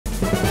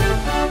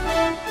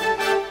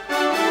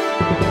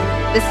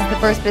This is the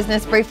first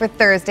business brief for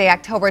Thursday,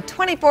 October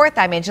 24th.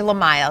 I'm Angela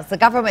Miles. The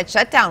government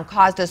shutdown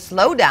caused a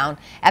slowdown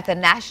at the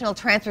National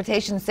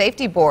Transportation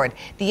Safety Board.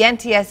 The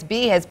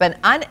NTSB has been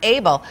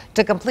unable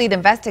to complete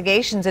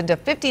investigations into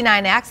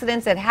 59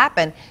 accidents that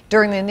happened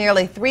during the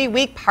nearly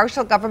 3-week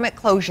partial government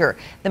closure.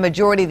 The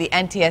majority of the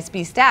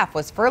NTSB staff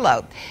was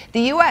furloughed.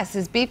 The U.S.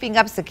 is beefing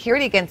up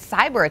security against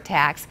cyber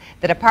attacks.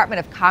 The Department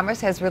of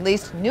Commerce has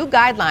released new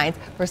guidelines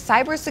for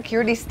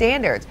cybersecurity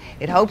standards.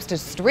 It hopes to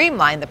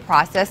streamline the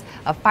process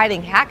of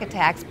fighting hack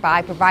attacks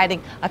by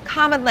providing a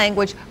common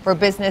language for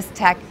business,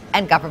 tech,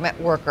 and government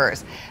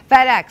workers.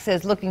 FedEx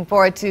is looking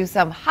forward to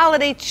some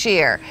holiday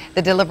cheer.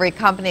 The delivery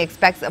company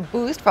expects a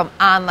boost from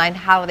online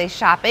holiday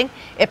shopping.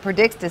 It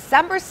predicts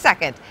December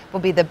 2nd will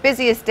be the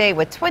busiest day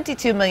with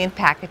 22 million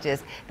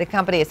packages. The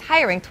company is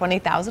hiring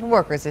 20,000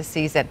 workers this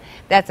season.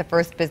 That's the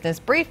first business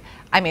brief.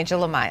 I'm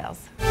Angela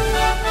Miles.